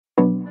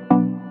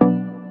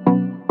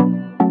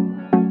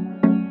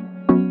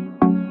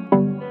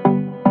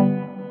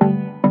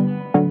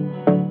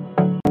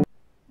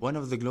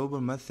one of the global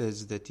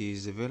methods that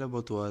is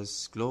available to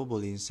us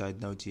globally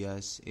inside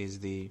Node.js is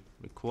the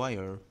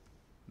require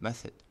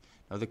method.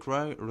 Now the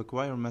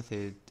require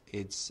method,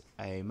 it's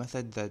a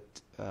method that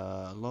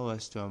allows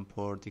us to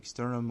import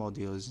external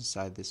modules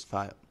inside this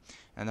file.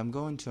 And I'm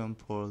going to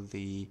import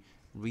the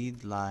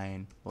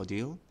Readline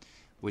module,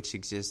 which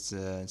exists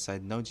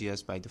inside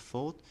Node.js by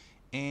default,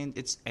 and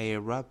it's a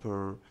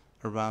wrapper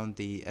around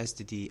the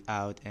std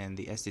out and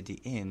the std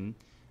in,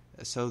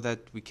 so that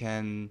we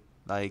can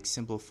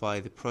simplify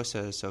the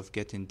process of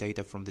getting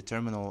data from the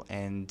terminal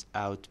and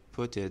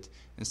output it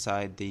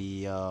inside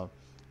the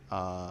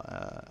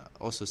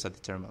also inside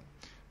the terminal.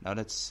 Now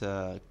let's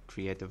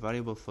create a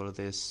variable for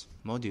this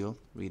module,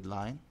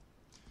 Readline,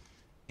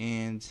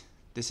 and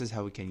this is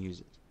how we can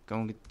use it.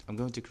 I'm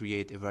going to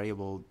create a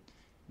variable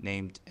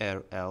named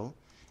RL,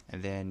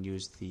 and then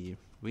use the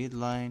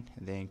Readline,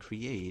 and then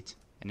create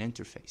an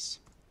interface.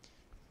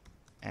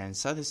 And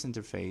inside this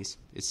interface,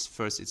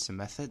 it's a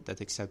method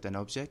that accepts an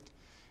object,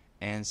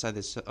 and inside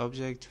this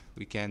object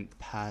we can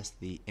pass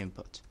the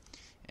input,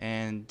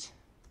 and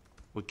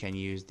we can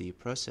use the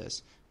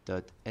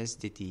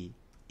process.std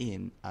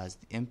in as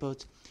the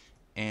input,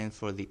 and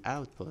for the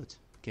output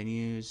we can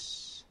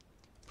use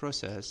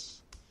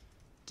process.std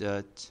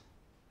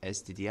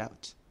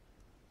out.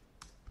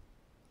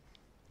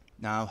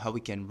 Now how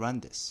we can run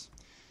this?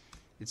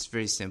 It's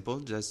very simple.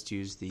 Just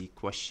use the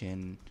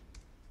question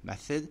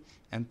method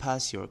and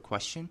pass your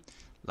question,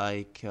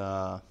 like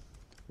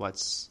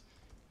what's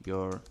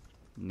your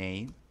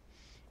name,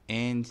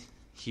 and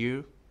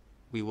here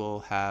we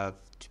will have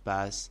to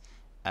pass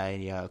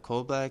a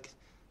callback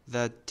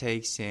that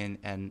takes in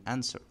an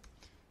answer.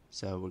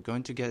 So we're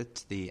going to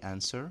get the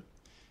answer,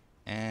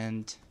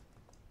 and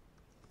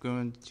we're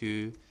going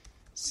to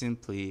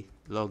simply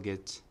log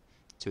it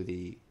to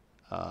the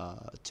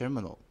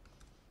terminal.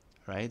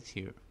 Right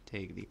here,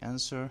 take the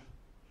answer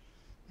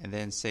and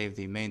then save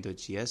the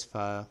main.js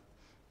file.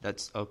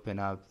 Let's open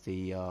up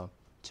the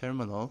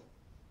terminal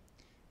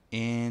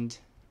and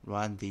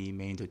run the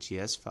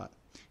main.js file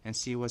and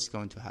see what's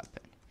going to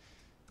happen.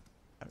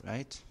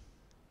 Alright,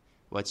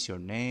 what's your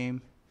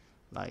name?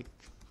 Like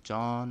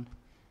John.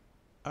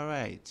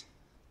 Alright,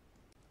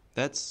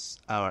 that's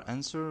our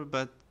answer,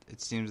 but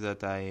it seems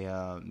that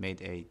I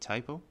made a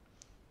typo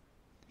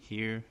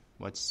here.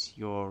 What's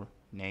your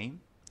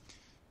name?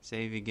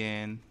 Save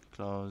again,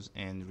 close,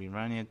 and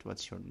rerun it.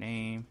 What's your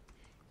name?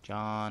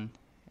 John,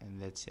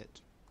 and that's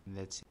it.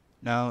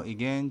 Now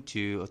again,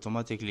 to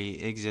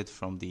automatically exit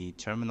from the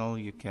terminal,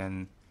 you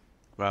can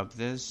grab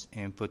this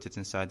and put it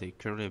inside the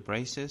curly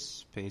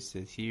braces, paste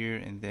it here,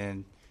 and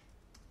then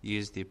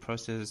use the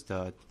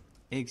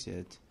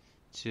process.exit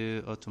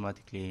to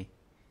automatically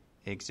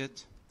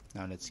exit.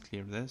 Now let's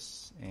clear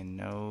this in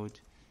node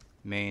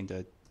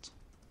main.js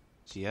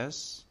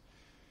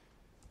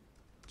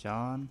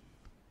John,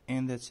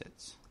 and that's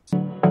it.